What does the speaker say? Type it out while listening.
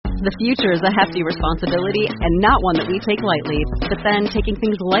The future is a hefty responsibility and not one that we take lightly. But then taking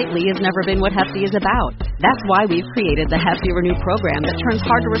things lightly has never been what Hefty is about. That's why we've created the Hefty Renew program that turns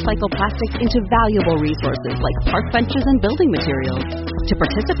hard-to-recycle plastics into valuable resources like park benches and building materials. To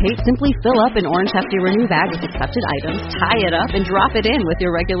participate, simply fill up an orange Hefty Renew bag with accepted items, tie it up, and drop it in with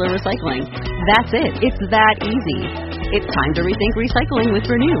your regular recycling. That's it. It's that easy. It's time to rethink recycling with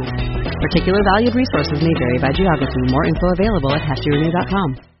Renew. Particular valued resources may vary by geography. More info available at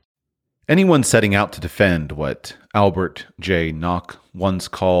heftyrenew.com. Anyone setting out to defend what Albert J. Nock once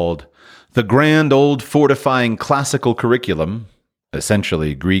called the grand old fortifying classical curriculum,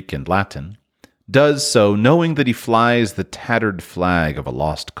 essentially Greek and Latin, does so knowing that he flies the tattered flag of a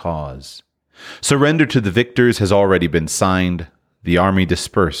lost cause. Surrender to the victors has already been signed, the army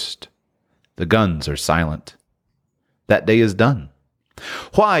dispersed, the guns are silent. That day is done.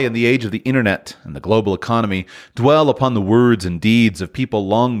 Why, in the age of the internet and the global economy, dwell upon the words and deeds of people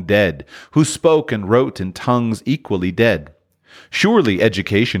long dead, who spoke and wrote in tongues equally dead? Surely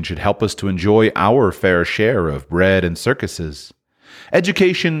education should help us to enjoy our fair share of bread and circuses.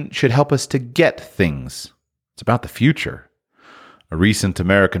 Education should help us to get things. It's about the future. A recent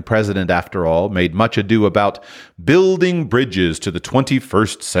American president, after all, made much ado about building bridges to the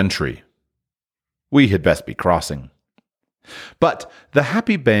 21st century. We had best be crossing. But the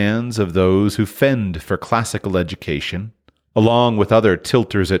happy bands of those who fend for classical education, along with other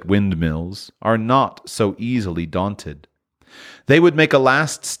tilters at windmills, are not so easily daunted. They would make a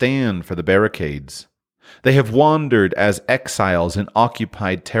last stand for the barricades. They have wandered as exiles in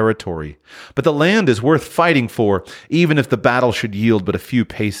occupied territory, but the land is worth fighting for, even if the battle should yield but a few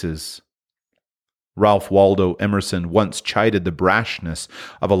paces. Ralph Waldo Emerson once chided the brashness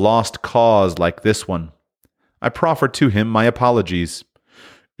of a lost cause like this one. I proffered to him my apologies.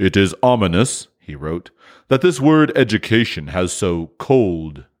 "It is ominous," he wrote, "that this word education has so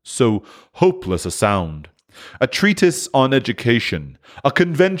cold, so hopeless a sound. A treatise on education, a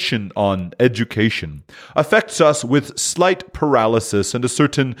convention on education, affects us with slight paralysis and a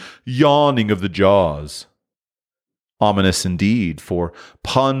certain yawning of the jaws." Ominous indeed, for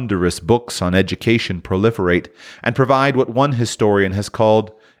ponderous books on education proliferate and provide what one historian has called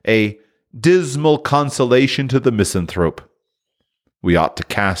a dismal consolation to the misanthrope. We ought to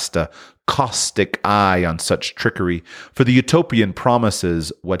cast a caustic eye on such trickery, for the utopian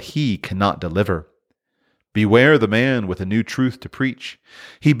promises what he cannot deliver. Beware the man with a new truth to preach.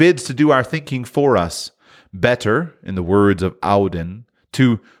 He bids to do our thinking for us. Better, in the words of Auden,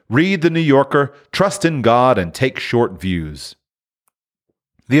 to read the New Yorker, trust in God, and take short views.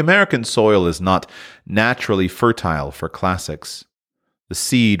 The American soil is not naturally fertile for classics. The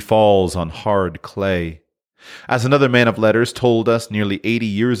seed falls on hard clay. As another man of letters told us nearly 80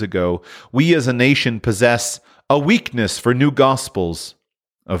 years ago, we as a nation possess a weakness for new gospels,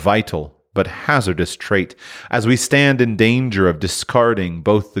 a vital but hazardous trait, as we stand in danger of discarding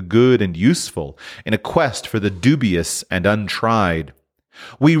both the good and useful in a quest for the dubious and untried.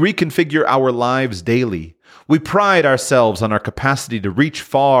 We reconfigure our lives daily. We pride ourselves on our capacity to reach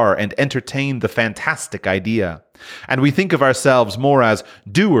far and entertain the fantastic idea, and we think of ourselves more as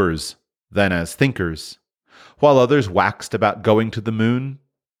doers than as thinkers. While others waxed about going to the moon,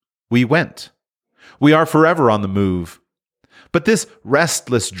 we went. We are forever on the move. But this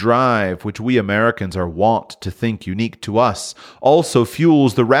restless drive, which we Americans are wont to think unique to us, also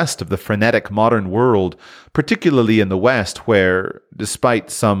fuels the rest of the frenetic modern world, particularly in the West, where, despite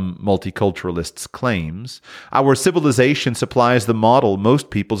some multiculturalists' claims, our civilization supplies the model most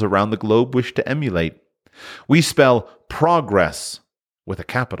peoples around the globe wish to emulate. We spell progress with a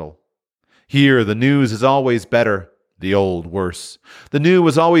capital. Here, the news is always better, the old worse. The new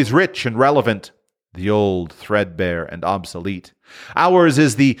is always rich and relevant, the old threadbare and obsolete. Ours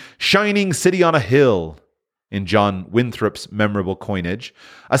is the shining city on a hill, in John Winthrop's memorable coinage,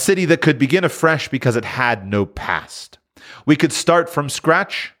 a city that could begin afresh because it had no past. We could start from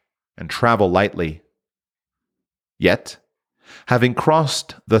scratch and travel lightly. Yet, having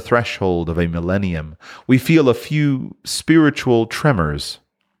crossed the threshold of a millennium, we feel a few spiritual tremors.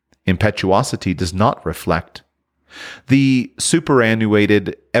 Impetuosity does not reflect. The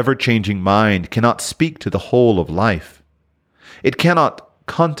superannuated, ever-changing mind cannot speak to the whole of life. It cannot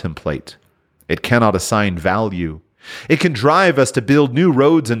contemplate. It cannot assign value. It can drive us to build new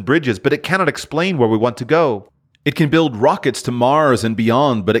roads and bridges, but it cannot explain where we want to go. It can build rockets to Mars and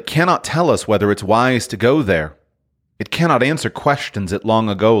beyond, but it cannot tell us whether it's wise to go there. It cannot answer questions it long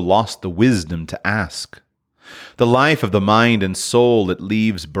ago lost the wisdom to ask. The life of the mind and soul it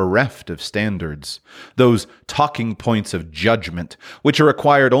leaves bereft of standards, those talking points of judgment which are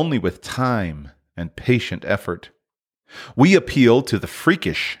acquired only with time and patient effort. We appeal to the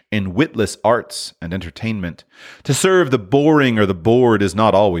freakish in witless arts and entertainment. To serve the boring or the bored is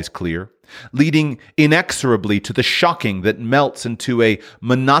not always clear, leading inexorably to the shocking that melts into a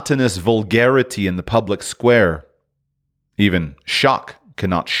monotonous vulgarity in the public square. Even shock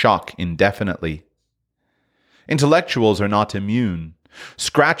cannot shock indefinitely. Intellectuals are not immune.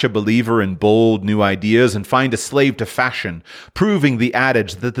 Scratch a believer in bold new ideas and find a slave to fashion, proving the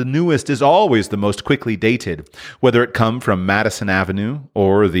adage that the newest is always the most quickly dated, whether it come from Madison Avenue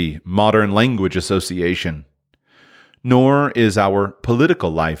or the Modern Language Association. Nor is our political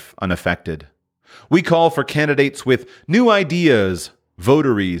life unaffected. We call for candidates with new ideas,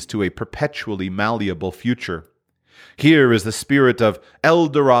 votaries to a perpetually malleable future. Here is the spirit of El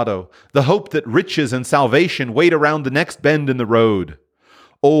Dorado, the hope that riches and salvation wait around the next bend in the road.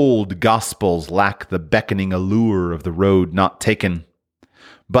 Old gospels lack the beckoning allure of the road not taken.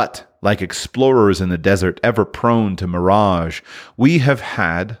 But, like explorers in the desert ever prone to mirage, we have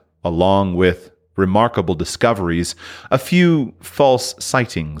had, along with remarkable discoveries, a few false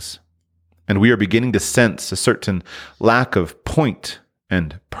sightings. And we are beginning to sense a certain lack of point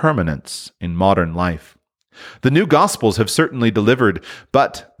and permanence in modern life. The new Gospels have certainly delivered,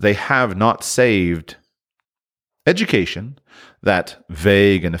 but they have not saved. Education, that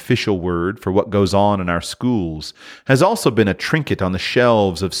vague and official word for what goes on in our schools, has also been a trinket on the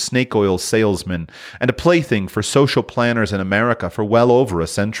shelves of snake oil salesmen and a plaything for social planners in America for well over a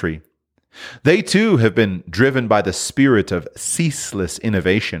century. They too have been driven by the spirit of ceaseless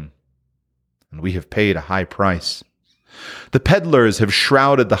innovation, and we have paid a high price. The peddlers have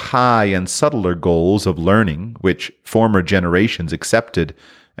shrouded the high and subtler goals of learning, which former generations accepted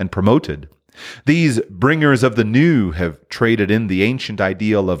and promoted. These bringers of the new have traded in the ancient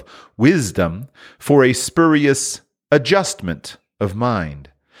ideal of wisdom for a spurious adjustment of mind,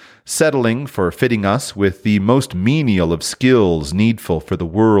 settling for fitting us with the most menial of skills needful for the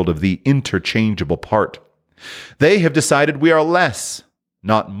world of the interchangeable part. They have decided we are less,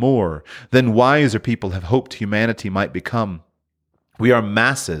 not more, than wiser people have hoped humanity might become. We are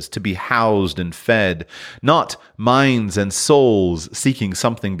masses to be housed and fed, not minds and souls seeking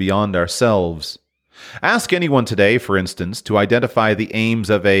something beyond ourselves. Ask anyone today, for instance, to identify the aims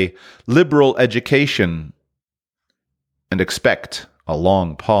of a liberal education and expect a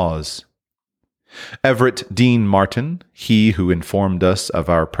long pause. Everett Dean Martin, he who informed us of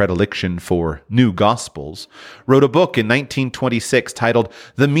our predilection for new gospels, wrote a book in 1926 titled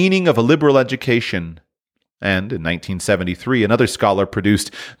The Meaning of a Liberal Education. And in 1973, another scholar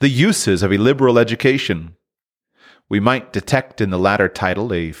produced The Uses of a Liberal Education. We might detect in the latter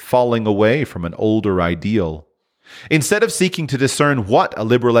title a falling away from an older ideal. Instead of seeking to discern what a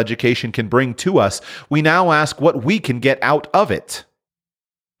liberal education can bring to us, we now ask what we can get out of it.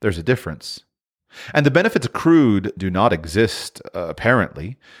 There's a difference. And the benefits accrued do not exist,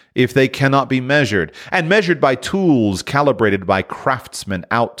 apparently, if they cannot be measured, and measured by tools calibrated by craftsmen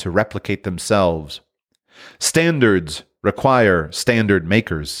out to replicate themselves. Standards require standard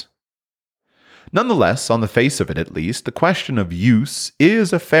makers. Nonetheless, on the face of it at least, the question of use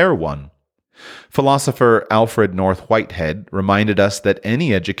is a fair one. Philosopher Alfred North Whitehead reminded us that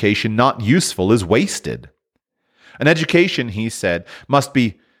any education not useful is wasted. An education, he said, must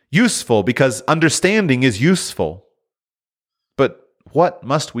be useful because understanding is useful. But what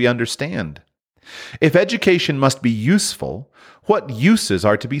must we understand? If education must be useful, what uses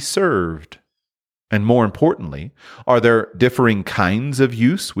are to be served? And more importantly, are there differing kinds of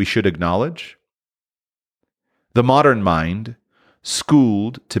use we should acknowledge? The modern mind,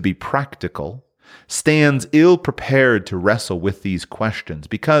 schooled to be practical, stands ill-prepared to wrestle with these questions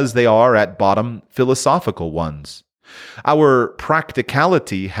because they are, at bottom, philosophical ones. Our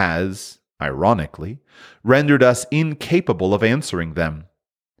practicality has, ironically, rendered us incapable of answering them.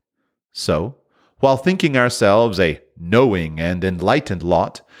 So, while thinking ourselves a knowing and enlightened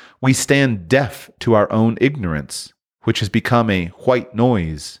lot, we stand deaf to our own ignorance, which has become a white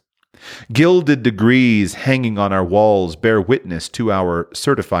noise. Gilded degrees hanging on our walls bear witness to our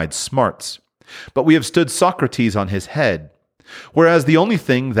certified smarts, but we have stood Socrates on his head. Whereas the only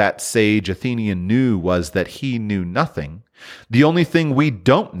thing that sage Athenian knew was that he knew nothing, the only thing we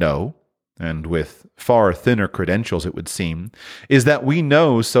don't know, and with far thinner credentials it would seem, is that we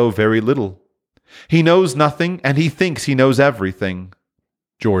know so very little. He knows nothing, and he thinks he knows everything,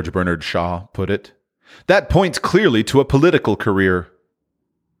 George Bernard Shaw put it. That points clearly to a political career.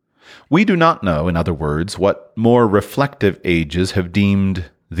 We do not know, in other words, what more reflective ages have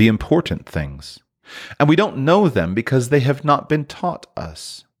deemed the important things. And we don't know them because they have not been taught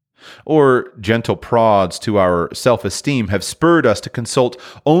us. or gentle prods to our self-esteem have spurred us to consult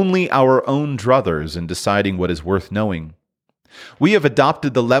only our own druthers in deciding what is worth knowing. We have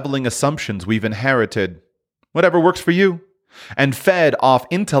adopted the leveling assumptions we've inherited, whatever works for you, and fed off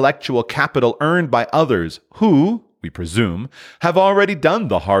intellectual capital earned by others who, we presume, have already done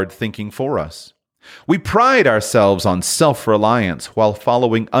the hard thinking for us. We pride ourselves on self-reliance while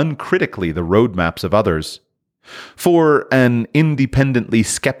following uncritically the roadmaps of others. For an independently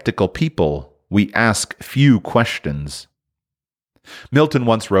skeptical people, we ask few questions. Milton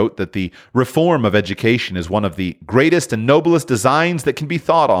once wrote that the reform of education is one of the greatest and noblest designs that can be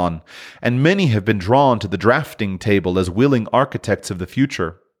thought on, and many have been drawn to the drafting table as willing architects of the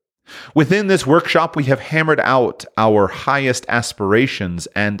future. Within this workshop, we have hammered out our highest aspirations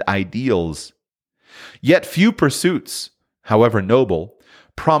and ideals. Yet few pursuits, however noble,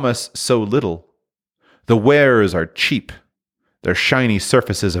 promise so little. The wares are cheap, their shiny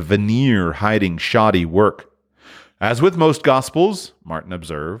surfaces a veneer hiding shoddy work. As with most gospels, Martin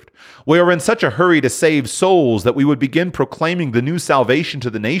observed, we are in such a hurry to save souls that we would begin proclaiming the new salvation to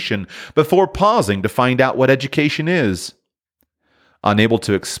the nation before pausing to find out what education is. Unable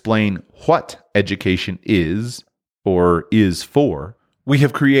to explain what education is, or is for, we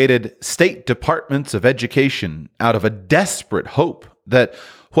have created state departments of education out of a desperate hope that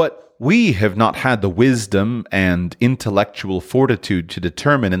what we have not had the wisdom and intellectual fortitude to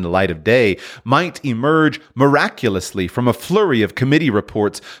determine in the light of day might emerge miraculously from a flurry of committee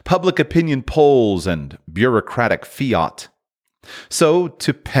reports, public opinion polls, and bureaucratic fiat. So,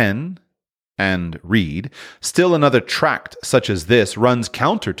 to pen and read still another tract such as this runs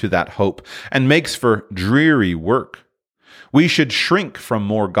counter to that hope and makes for dreary work. We should shrink from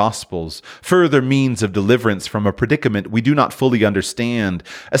more gospels, further means of deliverance from a predicament we do not fully understand,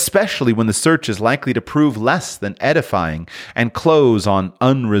 especially when the search is likely to prove less than edifying and close on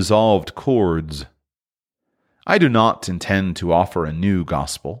unresolved chords. I do not intend to offer a new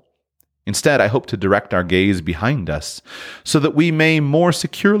gospel. Instead, I hope to direct our gaze behind us so that we may more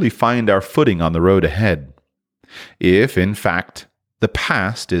securely find our footing on the road ahead. If, in fact, the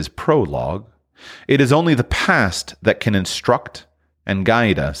past is prologue, it is only the past that can instruct and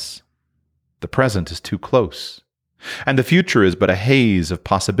guide us. The present is too close, and the future is but a haze of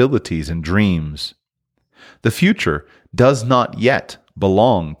possibilities and dreams. The future does not yet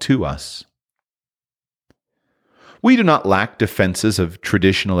belong to us. We do not lack defenses of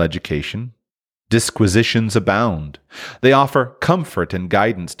traditional education. Disquisitions abound. They offer comfort and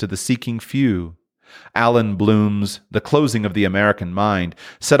guidance to the seeking few. Alan Bloom's The Closing of the American Mind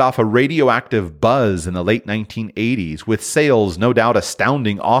set off a radioactive buzz in the late 1980s, with sales no doubt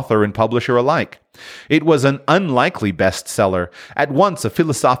astounding author and publisher alike. It was an unlikely bestseller, at once a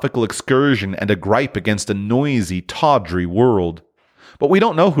philosophical excursion and a gripe against a noisy, tawdry world. But we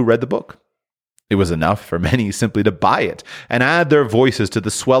don't know who read the book. It was enough for many simply to buy it and add their voices to the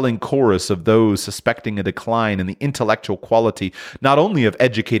swelling chorus of those suspecting a decline in the intellectual quality not only of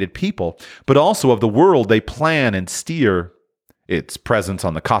educated people, but also of the world they plan and steer. Its presence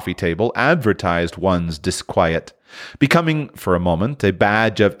on the coffee table advertised one's disquiet, becoming, for a moment, a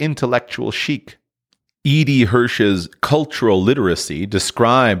badge of intellectual chic. E.D. Hirsch's cultural literacy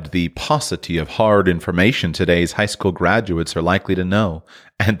described the paucity of hard information today's high school graduates are likely to know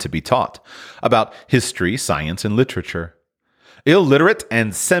and to be taught about history, science, and literature. Illiterate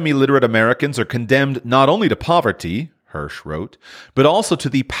and semi-literate Americans are condemned not only to poverty, Hirsch wrote, but also to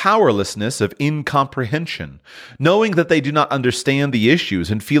the powerlessness of incomprehension, knowing that they do not understand the issues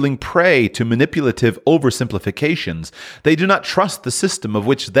and feeling prey to manipulative oversimplifications. They do not trust the system of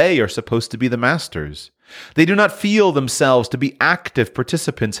which they are supposed to be the masters. They do not feel themselves to be active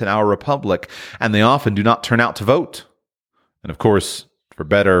participants in our republic, and they often do not turn out to vote. And of course, for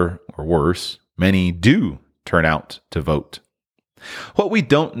better or worse, many do turn out to vote. What we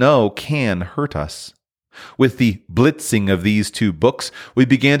don't know can hurt us. With the blitzing of these two books, we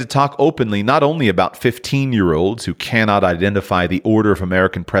began to talk openly not only about 15-year-olds who cannot identify the order of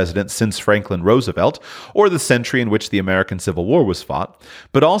American presidents since Franklin Roosevelt or the century in which the American Civil War was fought,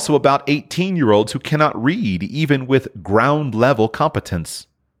 but also about 18-year-olds who cannot read even with ground-level competence.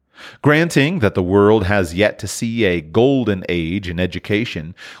 Granting that the world has yet to see a golden age in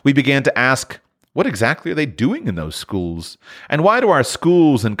education, we began to ask, what exactly are they doing in those schools? And why do our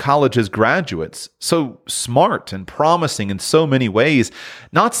schools and colleges graduates, so smart and promising in so many ways,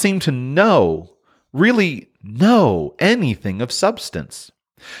 not seem to really know anything of substance?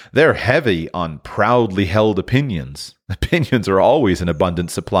 They're heavy on proudly held opinions. Opinions are always in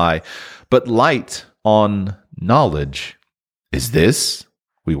abundant supply, but light on knowledge. Is this,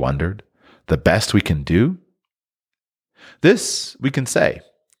 we wondered, the best we can do? This we can say.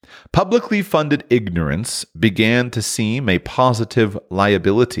 Publicly funded ignorance began to seem a positive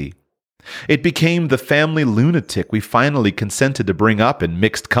liability. It became the family lunatic we finally consented to bring up in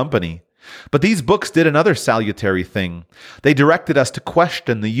mixed company. But these books did another salutary thing. They directed us to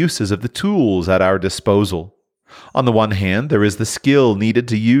question the uses of the tools at our disposal. On the one hand, there is the skill needed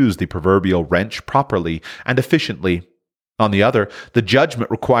to use the proverbial wrench properly and efficiently. On the other, the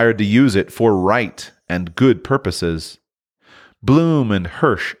judgment required to use it for right and good purposes. Bloom and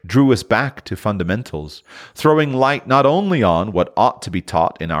Hirsch drew us back to fundamentals, throwing light not only on what ought to be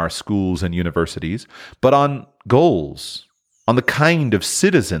taught in our schools and universities, but on goals, on the kind of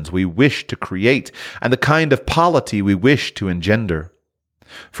citizens we wish to create and the kind of polity we wish to engender.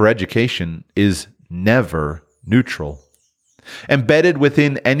 For education is never neutral. Embedded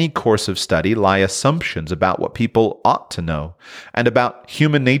within any course of study lie assumptions about what people ought to know and about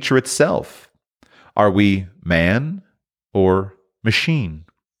human nature itself. Are we man or machine?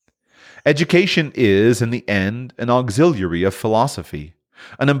 Education is, in the end, an auxiliary of philosophy,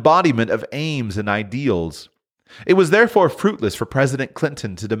 an embodiment of aims and ideals. It was therefore fruitless for President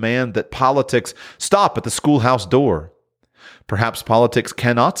Clinton to demand that politics stop at the schoolhouse door. Perhaps politics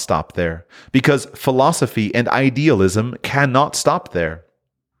cannot stop there, because philosophy and idealism cannot stop there.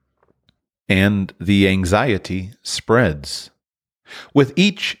 And the anxiety spreads. With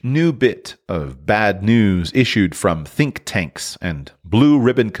each new bit of bad news issued from think tanks and blue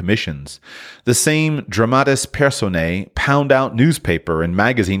ribbon commissions, the same dramatis personae pound out newspaper and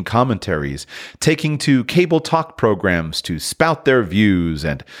magazine commentaries, taking to cable talk programs to spout their views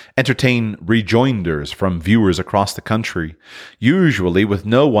and entertain rejoinders from viewers across the country, usually with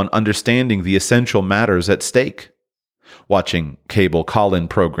no one understanding the essential matters at stake. Watching cable call-in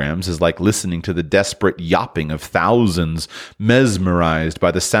programs is like listening to the desperate yawping of thousands mesmerized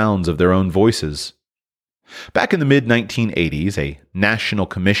by the sounds of their own voices. Back in the mid-1980s, a National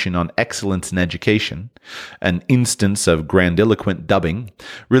Commission on Excellence in Education, an instance of grandiloquent dubbing,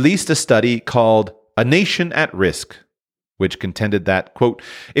 released a study called A Nation at Risk, which contended that, quote,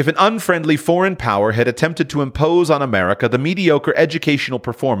 if an unfriendly foreign power had attempted to impose on America the mediocre educational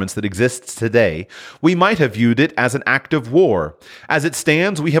performance that exists today, we might have viewed it as an act of war. As it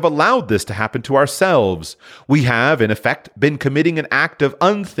stands, we have allowed this to happen to ourselves. We have, in effect, been committing an act of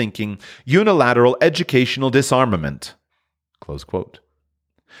unthinking, unilateral educational disarmament. Close quote.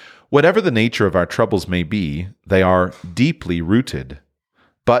 Whatever the nature of our troubles may be, they are deeply rooted.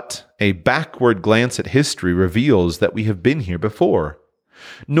 But a backward glance at history reveals that we have been here before.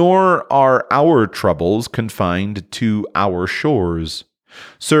 Nor are our troubles confined to our shores.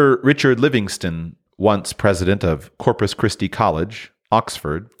 Sir Richard Livingston, once president of Corpus Christi College,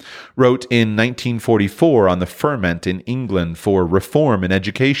 Oxford, wrote in 1944 on the ferment in England for reform in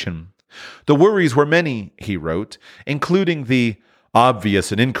education. The worries were many, he wrote, including the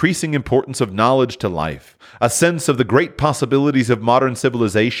obvious and increasing importance of knowledge to life, a sense of the great possibilities of modern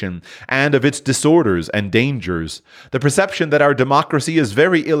civilization and of its disorders and dangers, the perception that our democracy is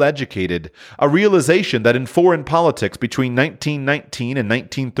very ill-educated, a realization that in foreign politics between 1919 and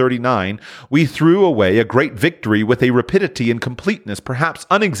 1939 we threw away a great victory with a rapidity and completeness perhaps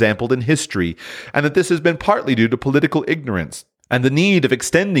unexampled in history, and that this has been partly due to political ignorance, and the need of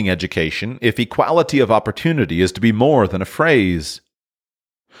extending education if equality of opportunity is to be more than a phrase.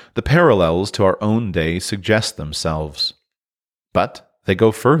 The parallels to our own day suggest themselves. But they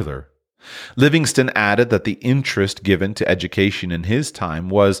go further. Livingston added that the interest given to education in his time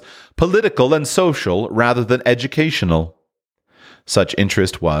was political and social rather than educational. Such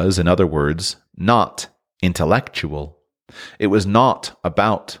interest was, in other words, not intellectual. It was not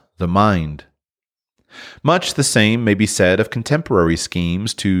about the mind. Much the same may be said of contemporary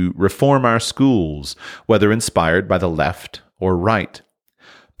schemes to reform our schools, whether inspired by the left or right.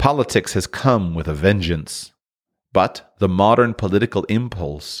 Politics has come with a vengeance. But the modern political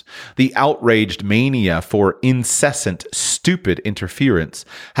impulse, the outraged mania for incessant, stupid interference,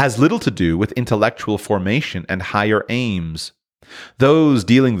 has little to do with intellectual formation and higher aims. Those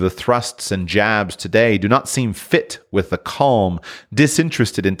dealing the thrusts and jabs today do not seem fit with the calm,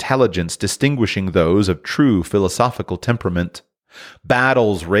 disinterested intelligence distinguishing those of true philosophical temperament.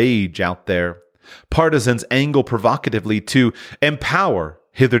 Battles rage out there. Partisans angle provocatively to empower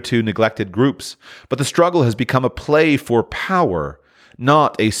hitherto neglected groups, but the struggle has become a play for power,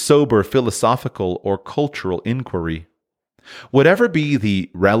 not a sober philosophical or cultural inquiry. Whatever be the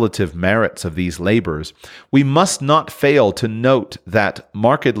relative merits of these labors, we must not fail to note that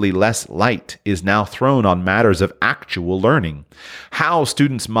markedly less light is now thrown on matters of actual learning, how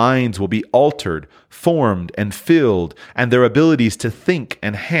students' minds will be altered, formed, and filled, and their abilities to think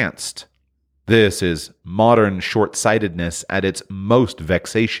enhanced. This is modern short-sightedness at its most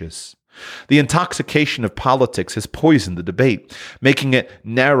vexatious. The intoxication of politics has poisoned the debate, making it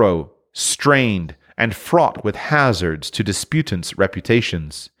narrow, strained, and fraught with hazards to disputants'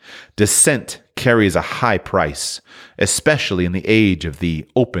 reputations. Dissent carries a high price, especially in the age of the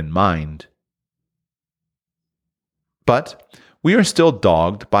open mind. But we are still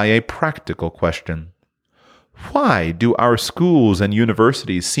dogged by a practical question. Why do our schools and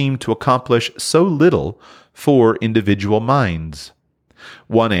universities seem to accomplish so little for individual minds?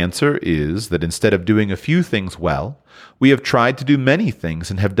 One answer is that instead of doing a few things well, we have tried to do many things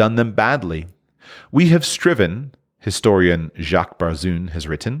and have done them badly. We have striven, historian Jacques Barzun has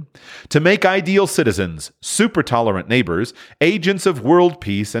written, to make ideal citizens, super-tolerant neighbors, agents of world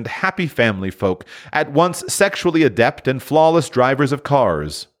peace, and happy family folk, at once sexually adept and flawless drivers of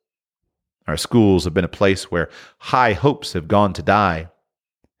cars. Our schools have been a place where high hopes have gone to die.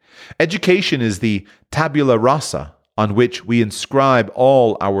 Education is the tabula rasa on which we inscribe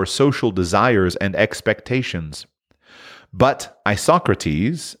all our social desires and expectations. But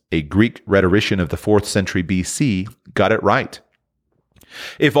Isocrates, a Greek rhetorician of the 4th century BC, got it right.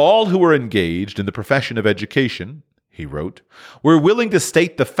 If all who were engaged in the profession of education, he wrote, were willing to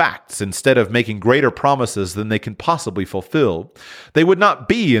state the facts instead of making greater promises than they can possibly fulfill, they would not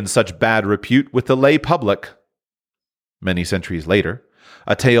be in such bad repute with the lay public. Many centuries later,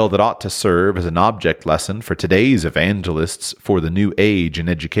 a tale that ought to serve as an object lesson for today's evangelists for the new age in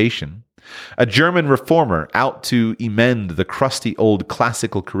education. A German reformer out to emend the crusty old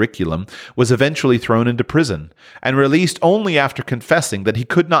classical curriculum was eventually thrown into prison and released only after confessing that he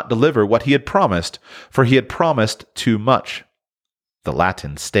could not deliver what he had promised, for he had promised too much. The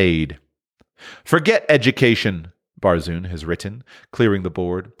Latin stayed. Forget education, Barzun has written, clearing the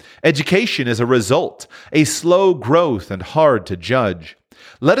board. Education is a result, a slow growth and hard to judge.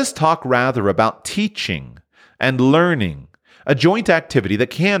 Let us talk rather about teaching and learning, a joint activity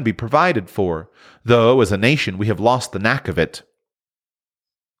that can be provided for, though as a nation we have lost the knack of it.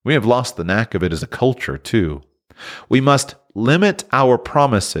 We have lost the knack of it as a culture, too. We must limit our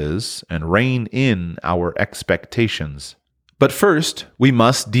promises and rein in our expectations. But first, we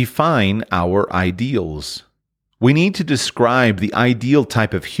must define our ideals. We need to describe the ideal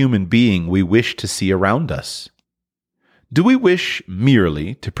type of human being we wish to see around us. Do we wish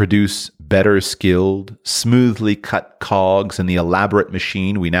merely to produce better skilled, smoothly cut cogs in the elaborate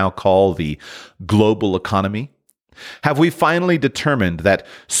machine we now call the global economy? Have we finally determined that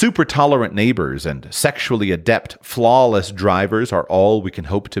super-tolerant neighbors and sexually adept, flawless drivers are all we can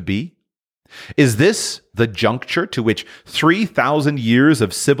hope to be? Is this the juncture to which 3,000 years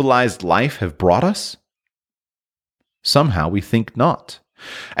of civilized life have brought us? Somehow we think not.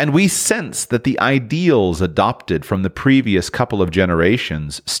 And we sense that the ideals adopted from the previous couple of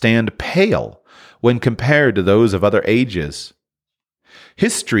generations stand pale when compared to those of other ages.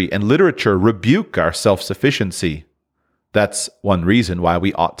 History and literature rebuke our self-sufficiency. That's one reason why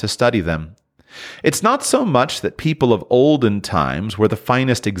we ought to study them. It's not so much that people of olden times were the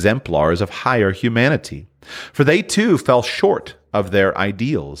finest exemplars of higher humanity, for they too fell short of their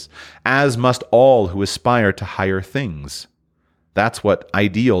ideals, as must all who aspire to higher things. That's what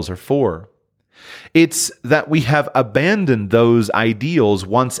ideals are for. It's that we have abandoned those ideals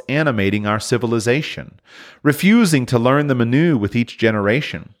once animating our civilization, refusing to learn them anew with each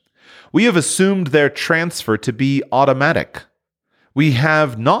generation. We have assumed their transfer to be automatic. We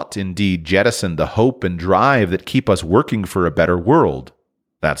have not indeed jettisoned the hope and drive that keep us working for a better world.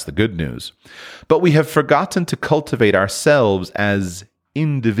 That's the good news. But we have forgotten to cultivate ourselves as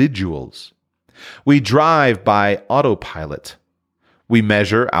individuals. We drive by autopilot. We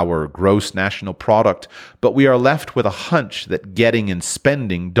measure our gross national product, but we are left with a hunch that getting and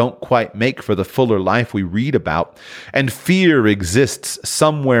spending don't quite make for the fuller life we read about, and fear exists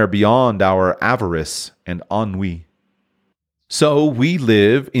somewhere beyond our avarice and ennui. So we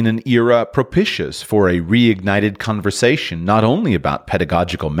live in an era propitious for a reignited conversation not only about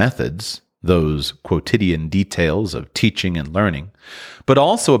pedagogical methods, those quotidian details of teaching and learning, but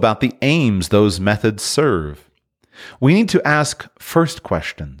also about the aims those methods serve. We need to ask first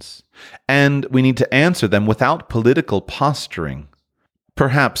questions, and we need to answer them without political posturing.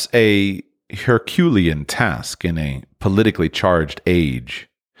 Perhaps a Herculean task in a politically charged age.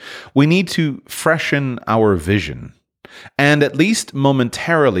 We need to freshen our vision, and at least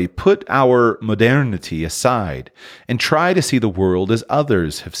momentarily put our modernity aside and try to see the world as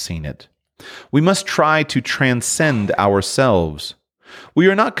others have seen it. We must try to transcend ourselves. We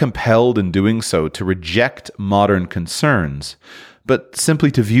are not compelled in doing so to reject modern concerns, but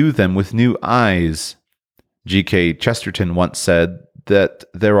simply to view them with new eyes. G.K. Chesterton once said, that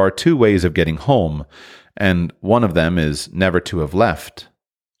there are two ways of getting home, and one of them is never to have left.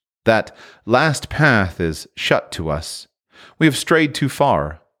 That last path is shut to us. We have strayed too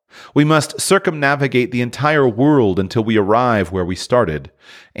far. We must circumnavigate the entire world until we arrive where we started,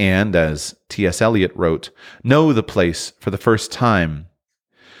 and, as T.S. Eliot wrote, know the place for the first time.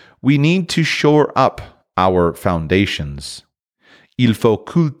 We need to shore up our foundations. Il faut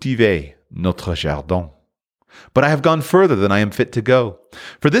cultiver notre jardin. But I have gone further than I am fit to go,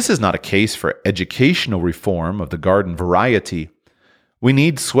 for this is not a case for educational reform of the garden variety. We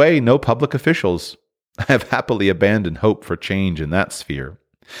need sway no public officials. I have happily abandoned hope for change in that sphere.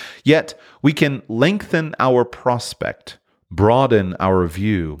 Yet we can lengthen our prospect, broaden our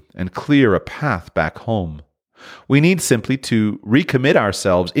view, and clear a path back home. We need simply to recommit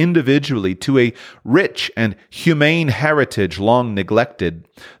ourselves individually to a rich and humane heritage long neglected,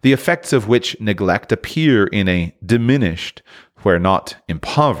 the effects of which neglect appear in a diminished, where not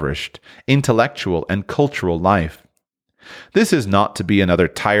impoverished, intellectual and cultural life. This is not to be another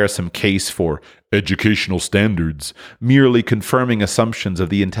tiresome case for educational standards, merely confirming assumptions of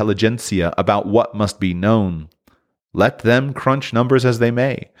the intelligentsia about what must be known. Let them crunch numbers as they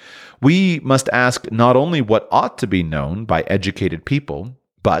may. We must ask not only what ought to be known by educated people,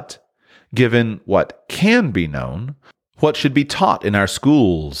 but, given what can be known, what should be taught in our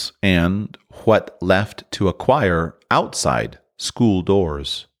schools, and what left to acquire outside school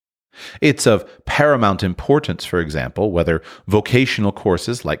doors. It's of paramount importance, for example, whether vocational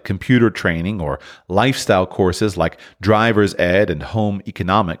courses like computer training or lifestyle courses like driver's ed and home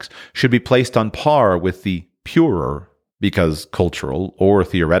economics should be placed on par with the purer, because cultural or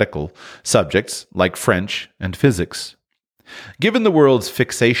theoretical, subjects like French and physics. Given the world's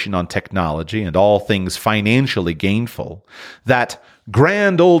fixation on technology and all things financially gainful, that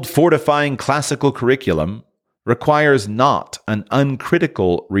grand old fortifying classical curriculum requires not an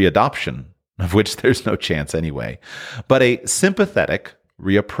uncritical readoption, of which there's no chance anyway, but a sympathetic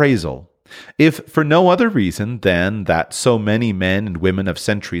reappraisal, if for no other reason than that so many men and women of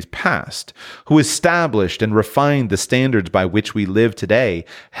centuries past, who established and refined the standards by which we live today,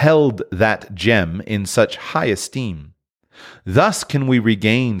 held that gem in such high esteem. Thus can we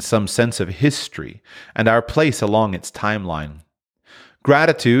regain some sense of history and our place along its timeline.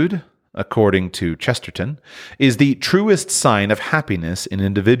 Gratitude, according to Chesterton, is the truest sign of happiness in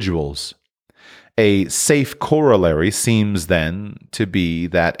individuals. A safe corollary seems then to be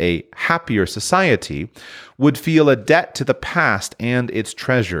that a happier society would feel a debt to the past and its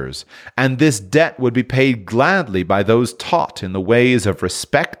treasures, and this debt would be paid gladly by those taught in the ways of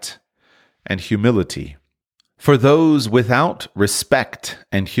respect and humility. For those without respect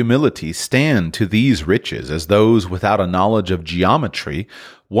and humility stand to these riches as those without a knowledge of geometry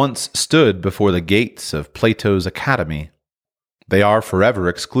once stood before the gates of Plato's Academy. They are forever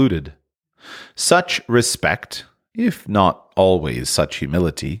excluded. Such respect, if not always such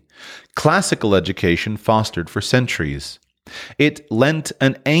humility, classical education fostered for centuries. It lent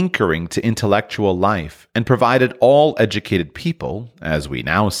an anchoring to intellectual life and provided all educated people, as we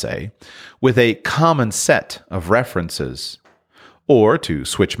now say, with a common set of references. Or, to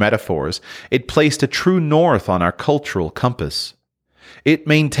switch metaphors, it placed a true north on our cultural compass. It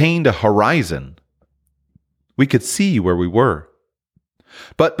maintained a horizon. We could see where we were.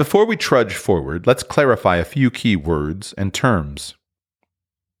 But before we trudge forward, let's clarify a few key words and terms.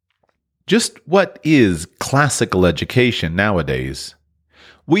 Just what is classical education nowadays?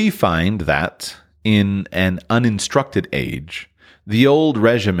 We find that, in an uninstructed age, the old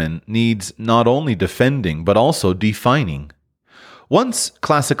regimen needs not only defending but also defining. Once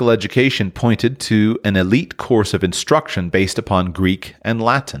classical education pointed to an elite course of instruction based upon Greek and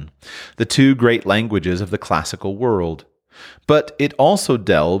Latin, the two great languages of the classical world. But it also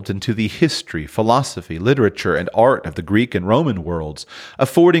delved into the history, philosophy, literature, and art of the Greek and Roman worlds,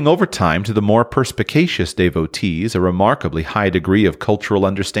 affording over time to the more perspicacious devotees a remarkably high degree of cultural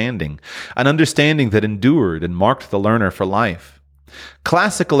understanding, an understanding that endured and marked the learner for life.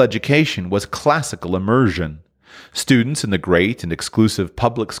 Classical education was classical immersion. Students in the great and exclusive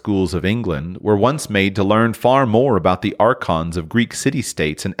public schools of England were once made to learn far more about the archons of Greek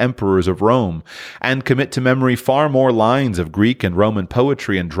city-states and emperors of Rome, and commit to memory far more lines of Greek and Roman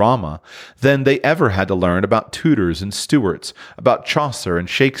poetry and drama than they ever had to learn about Tudors and Stuarts, about Chaucer and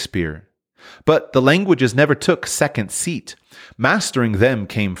Shakespeare. But the languages never took second seat. Mastering them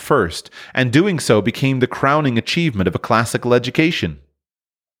came first, and doing so became the crowning achievement of a classical education.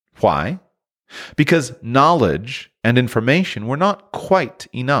 Why? Because knowledge and information were not quite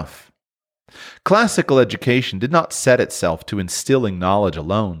enough. Classical education did not set itself to instilling knowledge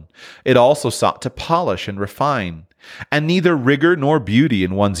alone. It also sought to polish and refine, and neither rigor nor beauty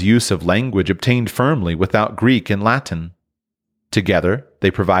in one's use of language obtained firmly without Greek and Latin. Together,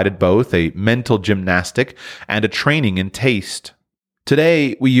 they provided both a mental gymnastic and a training in taste.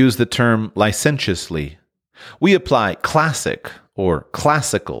 Today, we use the term licentiously. We apply classic or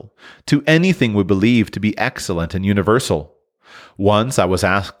classical to anything we believe to be excellent and universal. Once I was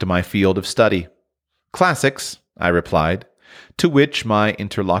asked my field of study. Classics, I replied, to which my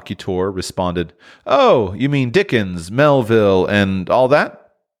interlocutor responded, "Oh, you mean Dickens, Melville, and all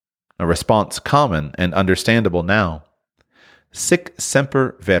that?" A response common and understandable now. Sic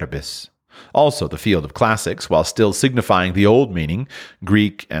semper verbis. Also the field of classics, while still signifying the old meaning,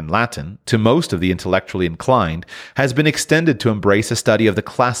 Greek and Latin, to most of the intellectually inclined, has been extended to embrace a study of the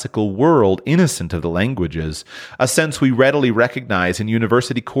classical world innocent of the languages, a sense we readily recognize in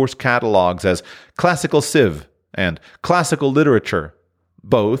university course catalogues as classical civ and classical literature,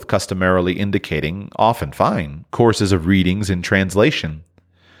 both customarily indicating, often fine, courses of readings in translation.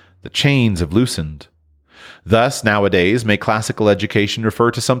 The chains have loosened. Thus, nowadays, may classical education refer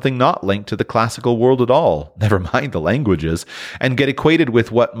to something not linked to the classical world at all, never mind the languages, and get equated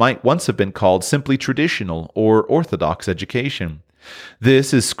with what might once have been called simply traditional or orthodox education.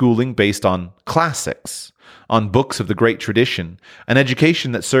 This is schooling based on classics, on books of the great tradition, an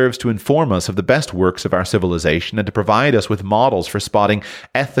education that serves to inform us of the best works of our civilization and to provide us with models for spotting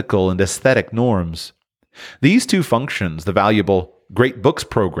ethical and aesthetic norms. These two functions, the valuable great books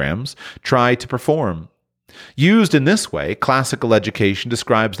programs, try to perform. Used in this way, classical education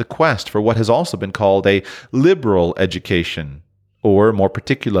describes the quest for what has also been called a liberal education, or more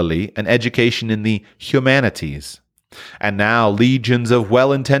particularly, an education in the humanities. And now legions of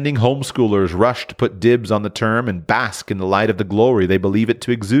well-intending homeschoolers rush to put dibs on the term and bask in the light of the glory they believe it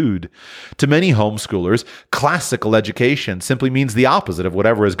to exude. To many homeschoolers, classical education simply means the opposite of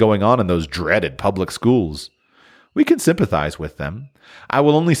whatever is going on in those dreaded public schools. We can sympathize with them. I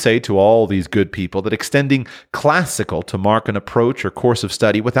will only say to all these good people that extending classical to mark an approach or course of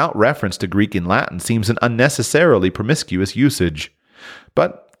study without reference to Greek and Latin seems an unnecessarily promiscuous usage.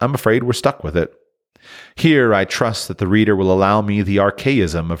 But I'm afraid we're stuck with it. Here I trust that the reader will allow me the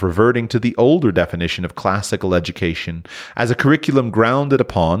archaism of reverting to the older definition of classical education as a curriculum grounded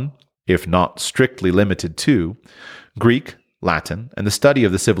upon, if not strictly limited to, Greek, Latin, and the study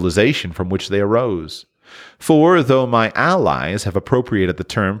of the civilization from which they arose. For, though my allies have appropriated the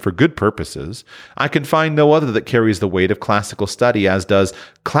term for good purposes, I can find no other that carries the weight of classical study as does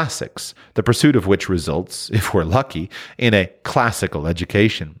classics, the pursuit of which results, if we're lucky, in a classical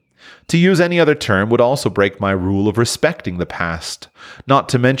education. To use any other term would also break my rule of respecting the past, not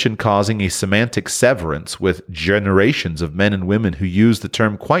to mention causing a semantic severance with generations of men and women who use the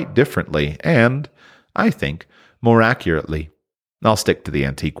term quite differently and, I think, more accurately. I'll stick to the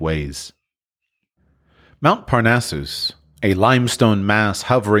antique ways. Mount Parnassus, a limestone mass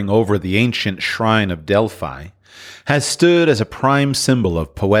hovering over the ancient shrine of Delphi, has stood as a prime symbol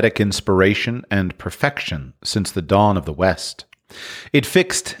of poetic inspiration and perfection since the dawn of the West. It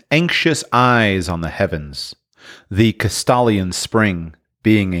fixed anxious eyes on the heavens. The Castalian spring,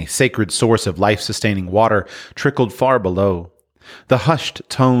 being a sacred source of life-sustaining water, trickled far below. The hushed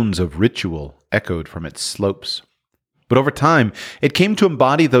tones of ritual echoed from its slopes. But over time, it came to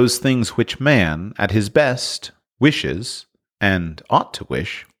embody those things which man, at his best, wishes, and ought to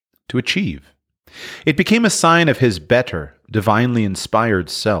wish, to achieve. It became a sign of his better, divinely inspired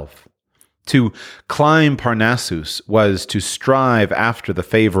self. To climb Parnassus was to strive after the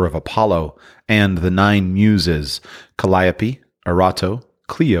favor of Apollo and the 9 muses, Calliope, Erato,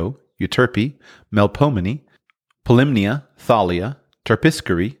 Clio, Euterpe, Melpomene, Polymnia, Thalia,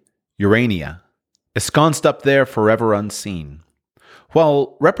 Terpsichore, Urania, ensconced up there forever unseen.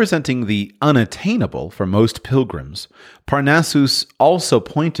 While representing the unattainable for most pilgrims, Parnassus also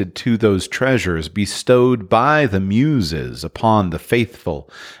pointed to those treasures bestowed by the Muses upon the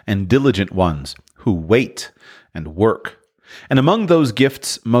faithful and diligent ones who wait and work. And among those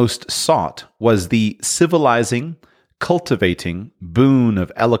gifts most sought was the civilizing, cultivating boon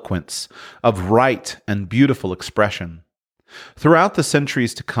of eloquence, of right and beautiful expression. Throughout the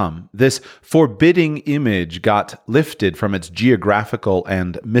centuries to come, this forbidding image got lifted from its geographical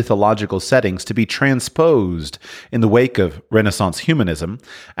and mythological settings to be transposed in the wake of Renaissance humanism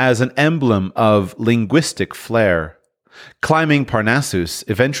as an emblem of linguistic flair. Climbing Parnassus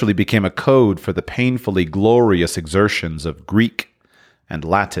eventually became a code for the painfully glorious exertions of Greek and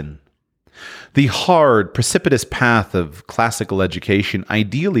Latin. The hard, precipitous path of classical education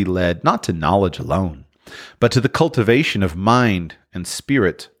ideally led not to knowledge alone, but to the cultivation of mind and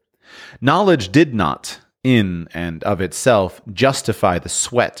spirit. Knowledge did not, in and of itself, justify the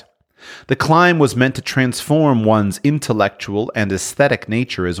sweat. The climb was meant to transform one's intellectual and aesthetic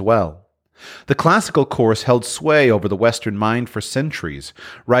nature as well. The classical course held sway over the Western mind for centuries,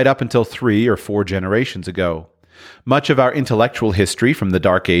 right up until 3 or 4 generations ago. Much of our intellectual history, from the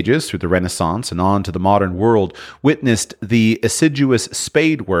Dark Ages through the Renaissance and on to the modern world, witnessed the assiduous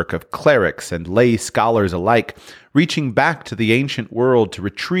spade work of clerics and lay scholars alike, reaching back to the ancient world to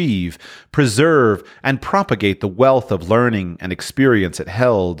retrieve, preserve, and propagate the wealth of learning and experience it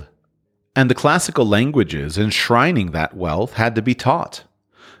held. And the classical languages enshrining that wealth had to be taught.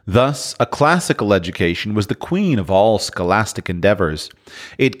 Thus, a classical education was the queen of all scholastic endeavors.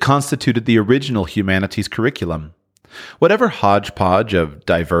 It constituted the original humanities curriculum. Whatever hodgepodge of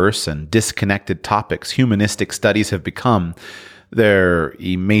diverse and disconnected topics humanistic studies have become, their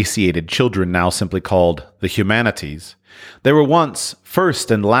emaciated children now simply called the humanities, they were once,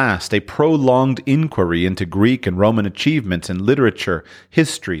 first and last, a prolonged inquiry into Greek and Roman achievements in literature,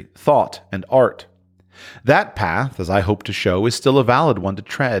 history, thought, and art. That path, as I hope to show, is still a valid one to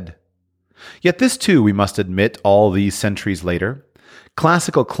tread. Yet this too, we must admit, all these centuries later,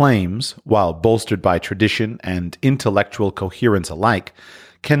 classical claims, while bolstered by tradition and intellectual coherence alike,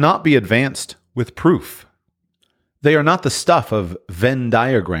 cannot be advanced with proof. They are not the stuff of Venn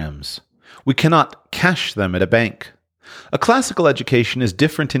diagrams. We cannot cash them at a bank. A classical education is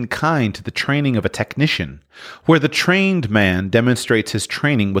different in kind to the training of a technician, where the trained man demonstrates his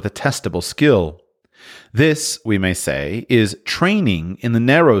training with a testable skill. This, we may say, is training in the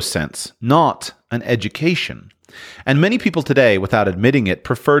narrow sense, not an education. And many people today, without admitting it,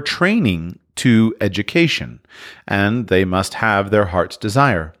 prefer training to education, and they must have their heart's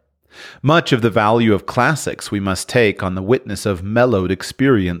desire. Much of the value of classics we must take on the witness of mellowed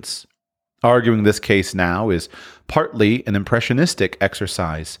experience. Arguing this case now is partly an impressionistic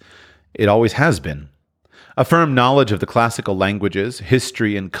exercise. It always has been. A firm knowledge of the classical languages,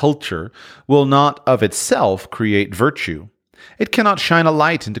 history, and culture will not of itself create virtue. It cannot shine a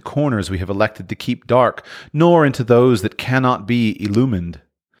light into corners we have elected to keep dark, nor into those that cannot be illumined.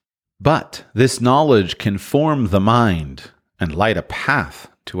 But this knowledge can form the mind and light a path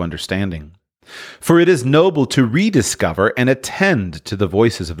to understanding. For it is noble to rediscover and attend to the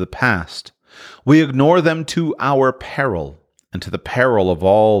voices of the past. We ignore them to our peril, and to the peril of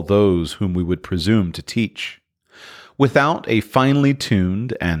all those whom we would presume to teach. Without a finely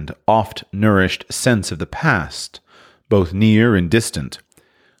tuned and oft-nourished sense of the past, both near and distant,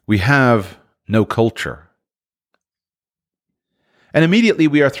 we have no culture. And immediately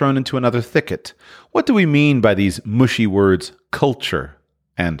we are thrown into another thicket. What do we mean by these mushy words culture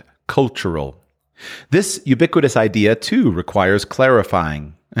and cultural? This ubiquitous idea, too, requires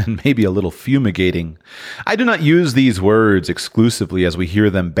clarifying, and maybe a little fumigating. I do not use these words exclusively as we hear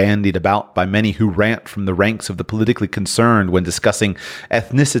them bandied about by many who rant from the ranks of the politically concerned when discussing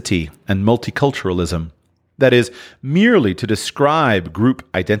ethnicity and multiculturalism. That is, merely to describe group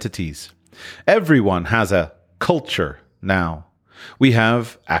identities. Everyone has a culture now. We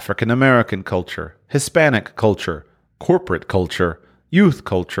have African American culture, Hispanic culture, corporate culture, youth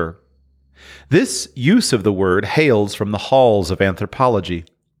culture. This use of the word hails from the halls of anthropology.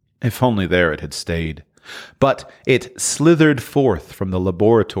 If only there it had stayed. But it slithered forth from the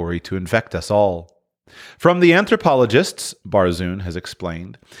laboratory to infect us all. From the anthropologists, Barzun has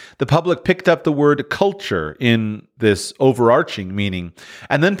explained, the public picked up the word culture in this overarching meaning,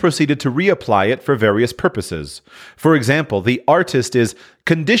 and then proceeded to reapply it for various purposes. For example, the artist is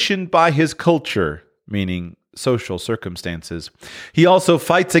conditioned by his culture, meaning social circumstances. He also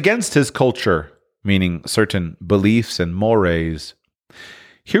fights against his culture, meaning certain beliefs and mores.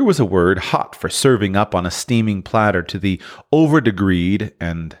 Here was a word hot for serving up on a steaming platter to the over-degreed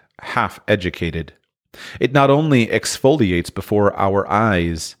and half-educated. It not only exfoliates before our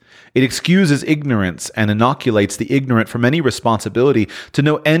eyes, it excuses ignorance and inoculates the ignorant from any responsibility to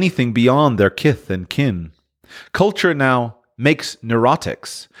know anything beyond their kith and kin. Culture now makes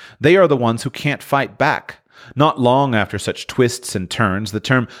neurotics. They are the ones who can't fight back. Not long after such twists and turns, the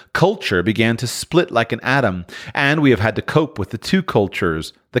term culture began to split like an atom, and we have had to cope with the two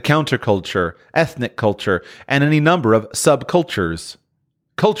cultures, the counterculture, ethnic culture, and any number of subcultures.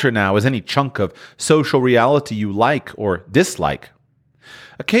 Culture now is any chunk of social reality you like or dislike.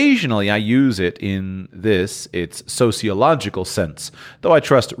 Occasionally I use it in its sociological sense, though I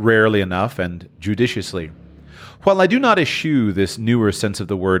trust rarely enough and judiciously. While I do not eschew this newer sense of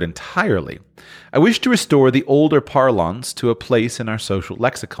the word entirely, I wish to restore the older parlance to a place in our social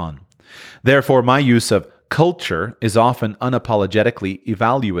lexicon. Therefore, my use of culture is often unapologetically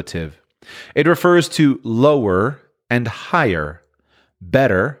evaluative. It refers to lower and higher,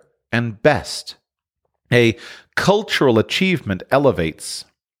 better and best. A cultural achievement elevates.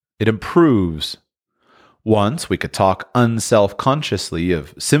 It improves. Once we could talk unself-consciously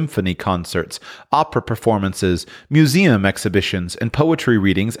of symphony concerts, opera performances, museum exhibitions, and poetry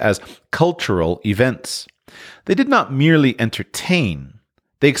readings as cultural events. They did not merely entertain.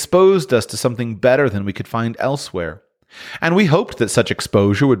 They exposed us to something better than we could find elsewhere. And we hoped that such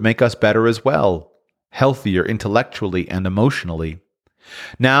exposure would make us better as well, healthier intellectually and emotionally.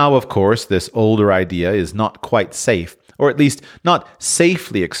 Now, of course, this older idea is not quite safe, or at least not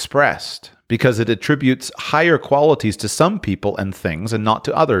safely expressed, because it attributes higher qualities to some people and things and not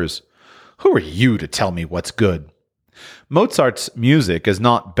to others. Who are you to tell me what's good? Mozart's music is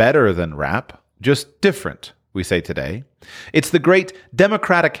not better than rap, just different, we say today. It's the great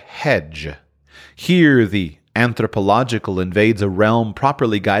democratic hedge. Here the anthropological invades a realm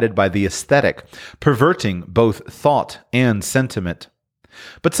properly guided by the aesthetic, perverting both thought and sentiment.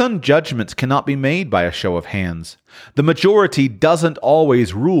 But some judgments cannot be made by a show of hands. The majority doesn't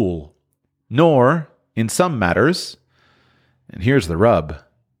always rule, nor, in some matters, and here's the rub,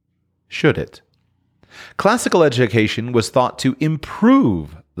 should it. Classical education was thought to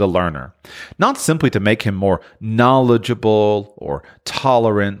improve the learner, not simply to make him more knowledgeable or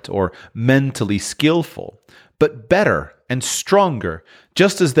tolerant or mentally skillful, but better and stronger,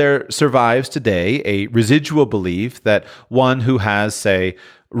 just as there survives today a residual belief that one who has, say,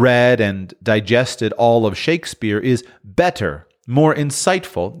 read and digested all of Shakespeare is better, more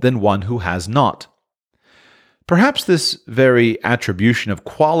insightful than one who has not. Perhaps this very attribution of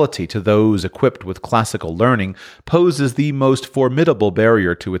quality to those equipped with classical learning poses the most formidable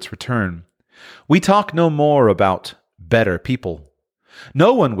barrier to its return. We talk no more about better people.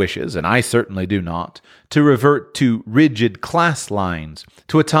 No one wishes, and I certainly do not, to revert to rigid class lines,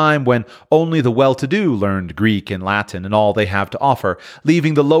 to a time when only the well-to-do learned Greek and Latin and all they have to offer,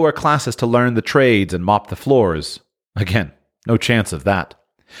 leaving the lower classes to learn the trades and mop the floors. Again, no chance of that.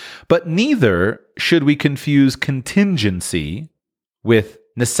 But neither should we confuse contingency with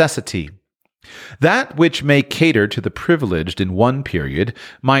necessity. That which may cater to the privileged in one period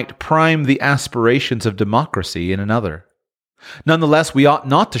might prime the aspirations of democracy in another. Nonetheless, we ought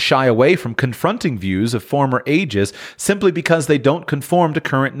not to shy away from confronting views of former ages simply because they don't conform to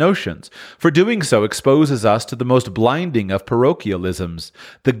current notions, for doing so exposes us to the most blinding of parochialisms,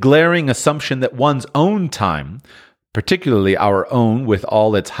 the glaring assumption that one's own time, particularly our own with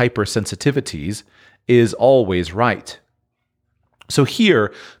all its hypersensitivities, is always right. So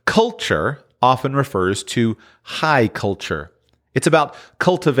here, culture often refers to high culture. It's about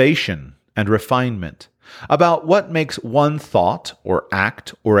cultivation and refinement, about what makes one thought or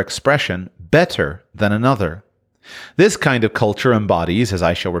act or expression better than another. This kind of culture embodies, as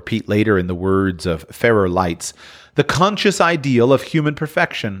I shall repeat later in the words of Ferrer Leitz, the conscious ideal of human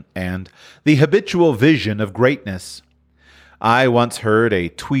perfection and the habitual vision of greatness. I once heard a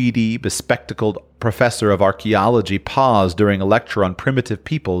tweedy, bespectacled professor of archaeology pause during a lecture on primitive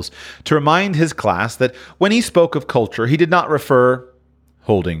peoples to remind his class that when he spoke of culture, he did not refer,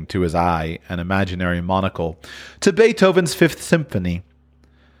 holding to his eye an imaginary monocle, to Beethoven's Fifth Symphony.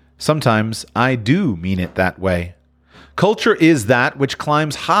 Sometimes I do mean it that way. Culture is that which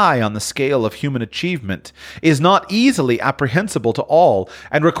climbs high on the scale of human achievement, is not easily apprehensible to all,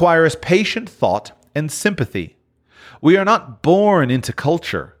 and requires patient thought and sympathy. We are not born into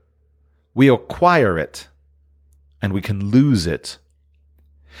culture. We acquire it, and we can lose it.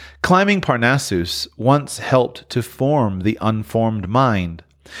 Climbing Parnassus once helped to form the unformed mind.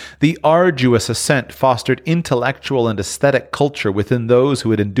 The arduous ascent fostered intellectual and aesthetic culture within those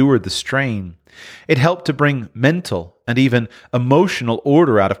who had endured the strain. It helped to bring mental and even emotional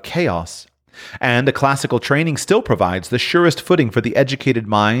order out of chaos. And a classical training still provides the surest footing for the educated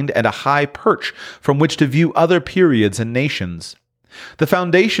mind and a high perch from which to view other periods and nations. The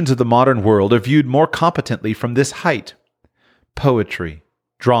foundations of the modern world are viewed more competently from this height. Poetry,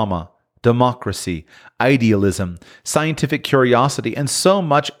 drama, democracy, idealism, scientific curiosity, and so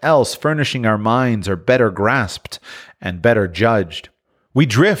much else furnishing our minds are better grasped and better judged. We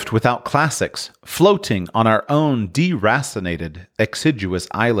drift without classics, floating on our own deracinated, exiguous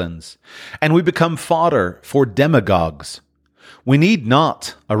islands, and we become fodder for demagogues. We need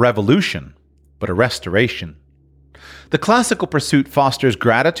not a revolution, but a restoration. The classical pursuit fosters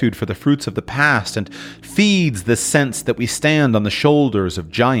gratitude for the fruits of the past and feeds the sense that we stand on the shoulders of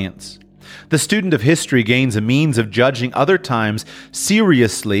giants. The student of history gains a means of judging other times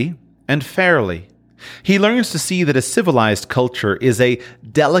seriously and fairly. He learns to see that a civilized culture is a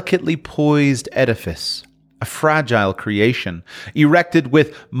delicately poised edifice, a fragile creation, erected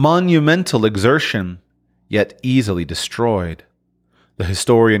with monumental exertion, yet easily destroyed. The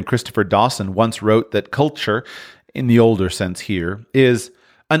historian Christopher Dawson once wrote that culture, in the older sense here, is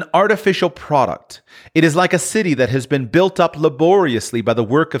an artificial product. It is like a city that has been built up laboriously by the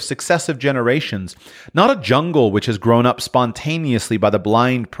work of successive generations, not a jungle which has grown up spontaneously by the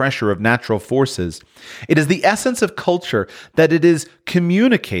blind pressure of natural forces. It is the essence of culture that it is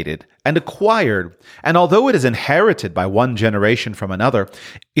communicated and acquired, and although it is inherited by one generation from another,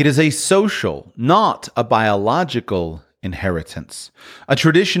 it is a social, not a biological inheritance, a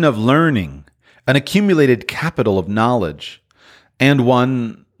tradition of learning, an accumulated capital of knowledge, and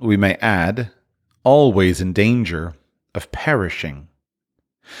one, we may add, always in danger of perishing.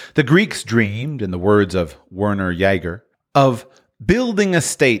 The Greeks dreamed, in the words of Werner Jaeger, of building a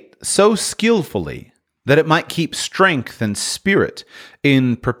state so skillfully that it might keep strength and spirit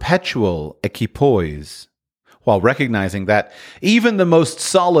in perpetual equipoise, while recognizing that even the most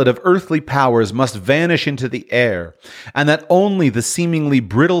solid of earthly powers must vanish into the air, and that only the seemingly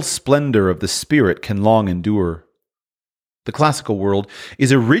brittle splendor of the spirit can long endure. The classical world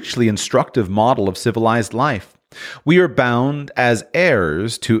is a richly instructive model of civilized life. We are bound as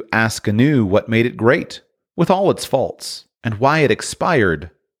heirs to ask anew what made it great, with all its faults, and why it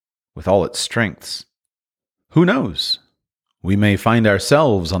expired, with all its strengths. Who knows? We may find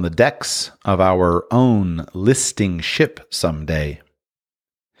ourselves on the decks of our own listing ship someday.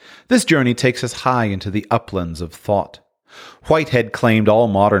 This journey takes us high into the uplands of thought. Whitehead claimed all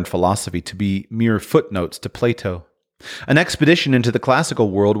modern philosophy to be mere footnotes to Plato. An expedition into the classical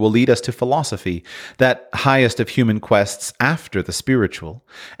world will lead us to philosophy, that highest of human quests after the spiritual,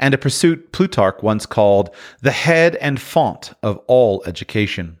 and a pursuit Plutarch once called the head and font of all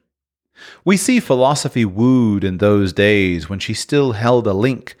education. We see philosophy wooed in those days when she still held a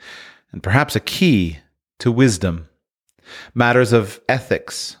link, and perhaps a key, to wisdom. Matters of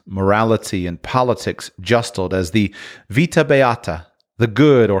ethics, morality, and politics justled as the vita beata, the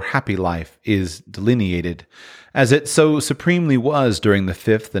good or happy life, is delineated, as it so supremely was during the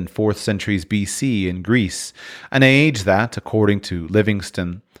 5th and 4th centuries BC in Greece, an age that, according to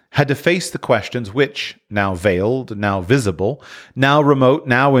Livingstone, had to face the questions which, now veiled, now visible, now remote,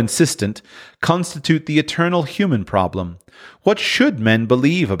 now insistent, constitute the eternal human problem. What should men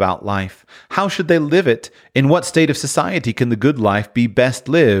believe about life? How should they live it? In what state of society can the good life be best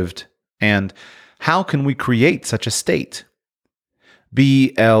lived? And how can we create such a state?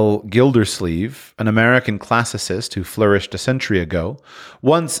 B. L. Gildersleeve, an American classicist who flourished a century ago,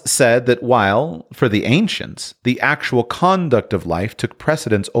 once said that while, for the ancients, the actual conduct of life took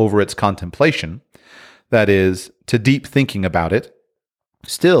precedence over its contemplation, that is, to deep thinking about it,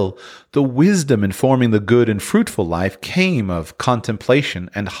 still, the wisdom in forming the good and fruitful life came of contemplation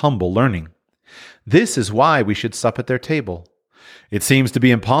and humble learning. This is why we should sup at their table. It seems to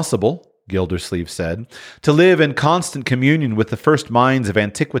be impossible, Gildersleeve said, to live in constant communion with the first minds of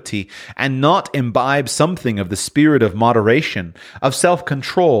antiquity and not imbibe something of the spirit of moderation, of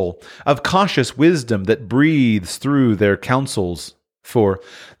self-control, of cautious wisdom that breathes through their counsels. For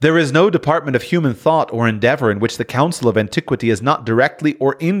there is no department of human thought or endeavor in which the counsel of antiquity is not directly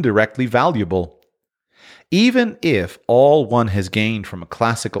or indirectly valuable. Even if all one has gained from a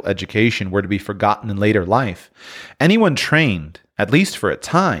classical education were to be forgotten in later life, anyone trained, at least for a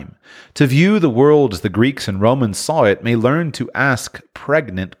time, to view the world as the Greeks and Romans saw it may learn to ask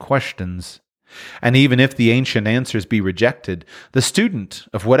pregnant questions. And even if the ancient answers be rejected, the student,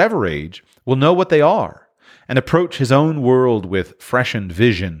 of whatever age, will know what they are, and approach his own world with freshened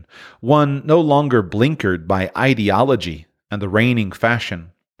vision, one no longer blinkered by ideology and the reigning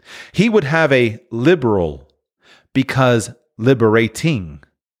fashion. He would have a liberal, because liberating,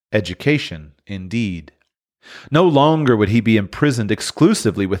 education indeed. No longer would he be imprisoned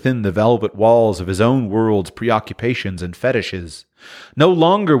exclusively within the velvet walls of his own world's preoccupations and fetishes. No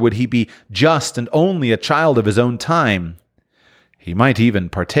longer would he be just and only a child of his own time. He might even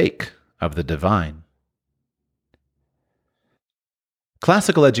partake of the divine.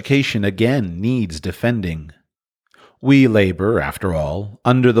 Classical education again needs defending. We labor, after all,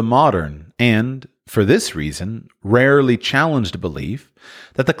 under the modern and, for this reason, rarely challenged belief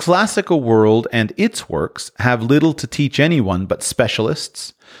that the classical world and its works have little to teach anyone but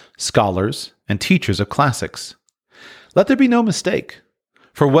specialists, scholars, and teachers of classics. Let there be no mistake.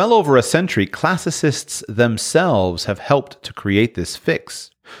 For well over a century, classicists themselves have helped to create this fix.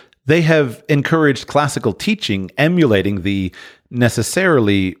 They have encouraged classical teaching emulating the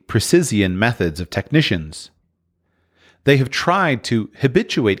necessarily precisian methods of technicians. They have tried to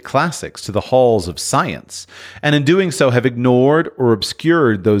habituate classics to the halls of science, and in doing so have ignored or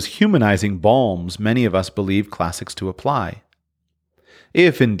obscured those humanizing balms many of us believe classics to apply.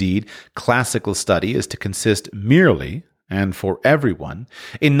 If, indeed, classical study is to consist merely, and for everyone,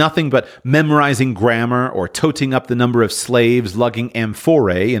 in nothing but memorizing grammar or toting up the number of slaves lugging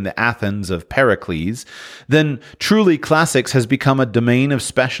amphorae in the Athens of Pericles, then truly classics has become a domain of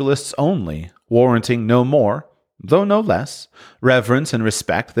specialists only, warranting no more, though no less, reverence and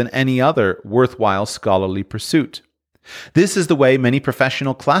respect than any other worthwhile scholarly pursuit. This is the way many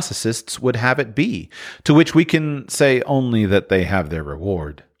professional classicists would have it be, to which we can say only that they have their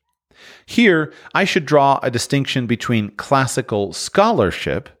reward. Here, I should draw a distinction between classical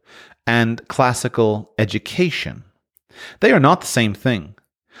scholarship and classical education. They are not the same thing.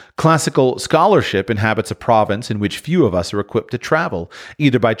 Classical scholarship inhabits a province in which few of us are equipped to travel,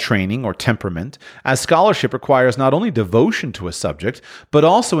 either by training or temperament, as scholarship requires not only devotion to a subject, but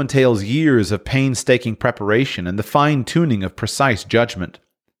also entails years of painstaking preparation and the fine-tuning of precise judgment.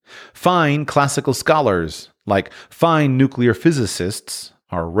 Fine classical scholars, like fine nuclear physicists,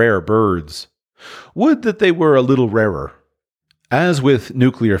 are rare birds. Would that they were a little rarer. As with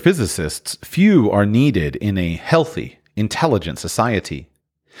nuclear physicists, few are needed in a healthy, intelligent society.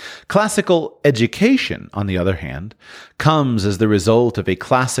 Classical education, on the other hand, comes as the result of a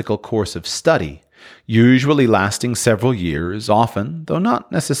classical course of study, usually lasting several years, often, though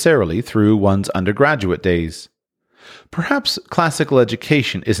not necessarily, through one's undergraduate days. Perhaps classical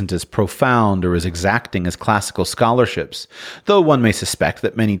education isn't as profound or as exacting as classical scholarships, though one may suspect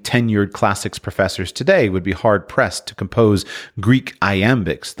that many tenured classics professors today would be hard-pressed to compose Greek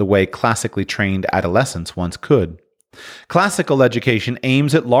iambics the way classically trained adolescents once could. Classical education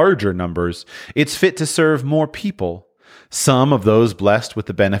aims at larger numbers. It's fit to serve more people. Some of those blessed with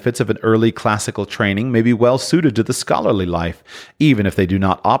the benefits of an early classical training may be well suited to the scholarly life, even if they do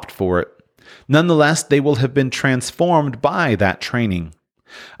not opt for it. Nonetheless, they will have been transformed by that training.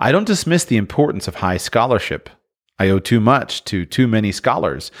 I don't dismiss the importance of high scholarship. I owe too much to too many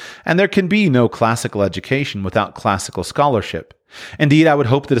scholars, and there can be no classical education without classical scholarship. Indeed, I would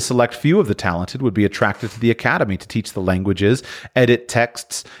hope that a select few of the talented would be attracted to the academy to teach the languages, edit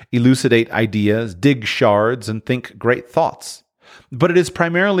texts, elucidate ideas, dig shards, and think great thoughts. But it is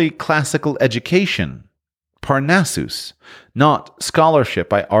primarily classical education, Parnassus, not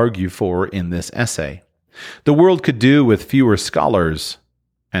scholarship, I argue for in this essay. The world could do with fewer scholars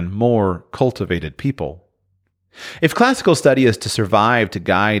and more cultivated people. If classical study is to survive to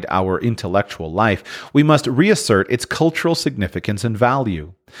guide our intellectual life, we must reassert its cultural significance and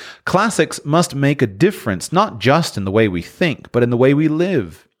value. Classics must make a difference not just in the way we think, but in the way we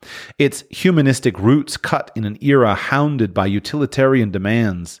live. Its humanistic roots cut in an era hounded by utilitarian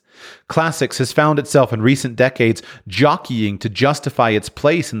demands. Classics has found itself in recent decades jockeying to justify its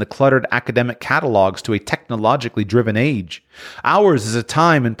place in the cluttered academic catalogs to a technologically driven age. Ours is a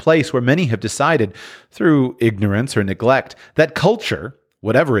time and place where many have decided, through ignorance or neglect, that culture,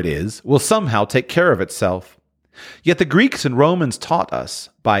 whatever it is, will somehow take care of itself. Yet the Greeks and Romans taught us,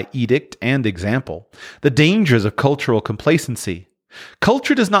 by edict and example, the dangers of cultural complacency.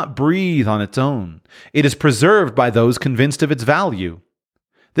 Culture does not breathe on its own. It is preserved by those convinced of its value.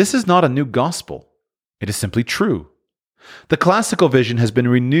 This is not a new gospel. It is simply true. The classical vision has been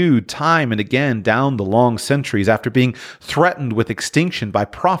renewed time and again down the long centuries after being threatened with extinction by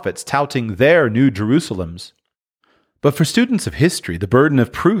prophets touting their new Jerusalems. But for students of history, the burden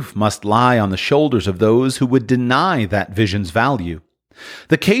of proof must lie on the shoulders of those who would deny that vision's value.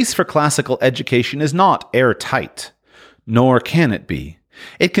 The case for classical education is not airtight. Nor can it be.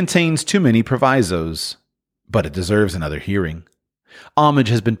 It contains too many provisos, but it deserves another hearing. Homage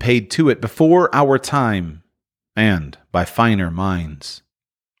has been paid to it before our time, and by finer minds.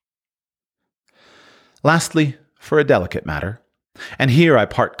 Lastly, for a delicate matter, and here I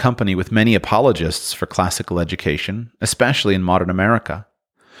part company with many apologists for classical education, especially in modern America.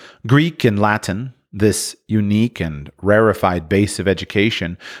 Greek and Latin, this unique and rarefied base of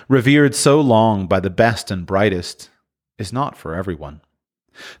education, revered so long by the best and brightest, is not for everyone.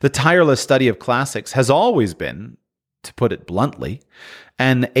 The tireless study of classics has always been, to put it bluntly,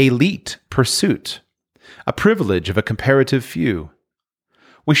 an elite pursuit, a privilege of a comparative few.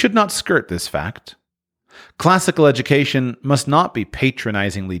 We should not skirt this fact. Classical education must not be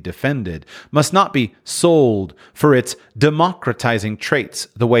patronizingly defended, must not be sold for its democratizing traits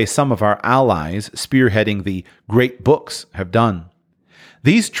the way some of our allies spearheading the great books have done.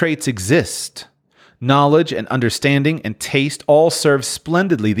 These traits exist. Knowledge and understanding and taste all serve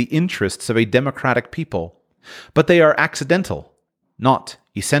splendidly the interests of a democratic people, but they are accidental, not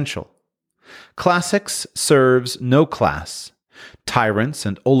essential. Classics serves no class. Tyrants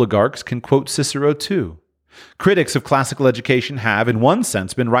and oligarchs can quote Cicero too. Critics of classical education have, in one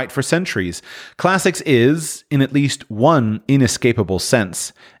sense, been right for centuries. Classics is, in at least one inescapable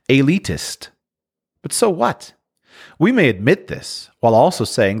sense, elitist. But so what? We may admit this, while also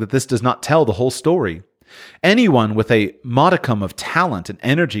saying that this does not tell the whole story. Anyone with a modicum of talent and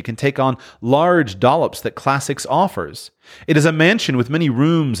energy can take on large dollops that classics offers. It is a mansion with many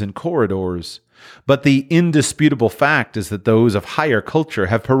rooms and corridors. But the indisputable fact is that those of higher culture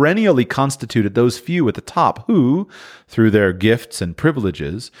have perennially constituted those few at the top who, through their gifts and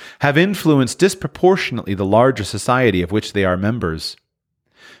privileges, have influenced disproportionately the larger society of which they are members.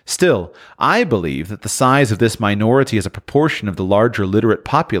 Still, I believe that the size of this minority as a proportion of the larger literate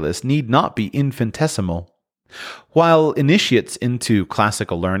populace need not be infinitesimal. While initiates into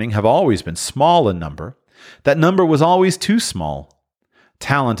classical learning have always been small in number, that number was always too small.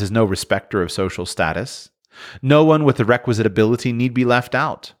 Talent is no respecter of social status. No one with the requisite ability need be left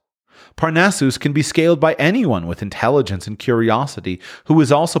out. Parnassus can be scaled by anyone with intelligence and curiosity who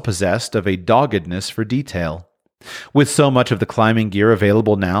is also possessed of a doggedness for detail. With so much of the climbing gear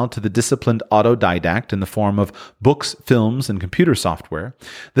available now to the disciplined autodidact in the form of books, films, and computer software,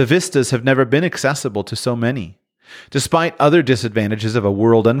 the vistas have never been accessible to so many. Despite other disadvantages of a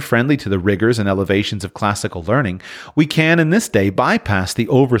world unfriendly to the rigors and elevations of classical learning, we can in this day bypass the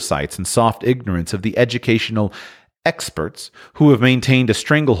oversights and soft ignorance of the educational experts who have maintained a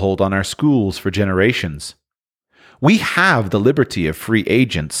stranglehold on our schools for generations. We have the liberty of free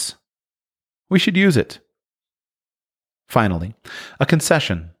agents. We should use it. Finally, a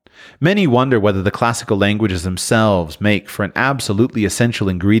concession. Many wonder whether the classical languages themselves make for an absolutely essential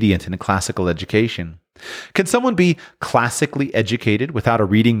ingredient in a classical education. Can someone be classically educated without a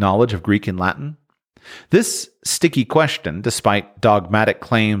reading knowledge of Greek and Latin? This sticky question, despite dogmatic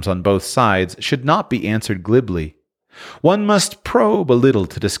claims on both sides, should not be answered glibly. One must probe a little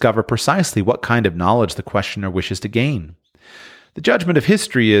to discover precisely what kind of knowledge the questioner wishes to gain. The judgment of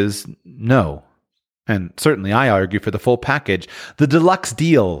history is no. And certainly I argue for the full package, the deluxe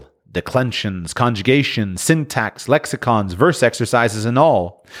deal, declensions, conjugations, syntax, lexicons, verse exercises, and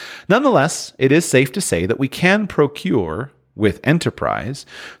all. Nonetheless, it is safe to say that we can procure, with enterprise,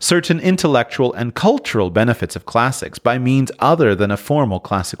 certain intellectual and cultural benefits of classics by means other than a formal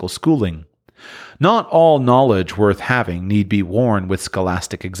classical schooling. Not all knowledge worth having need be worn with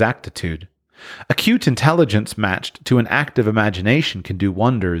scholastic exactitude. Acute intelligence matched to an active imagination can do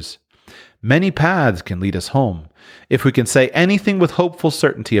wonders. Many paths can lead us home. If we can say anything with hopeful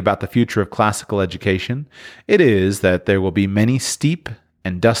certainty about the future of classical education, it is that there will be many steep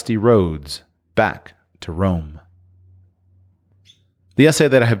and dusty roads back to Rome. The essay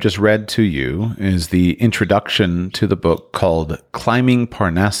that I have just read to you is the introduction to the book called Climbing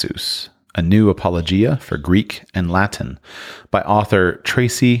Parnassus, A New Apologia for Greek and Latin by author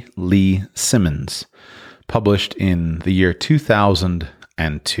Tracy Lee Simmons, published in the year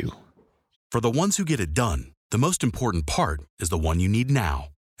 2002. For the ones who get it done, the most important part is the one you need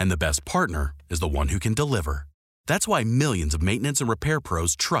now. And the best partner is the one who can deliver. That's why millions of maintenance and repair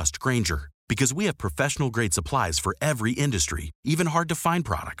pros trust Grainger, because we have professional-grade supplies for every industry, even hard-to-find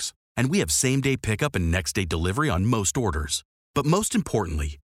products. And we have same-day pickup and next-day delivery on most orders. But most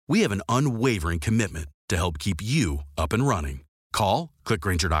importantly, we have an unwavering commitment to help keep you up and running. Call, click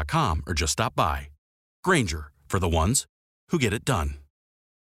Grainger.com, or just stop by. Grainger, for the ones who get it done.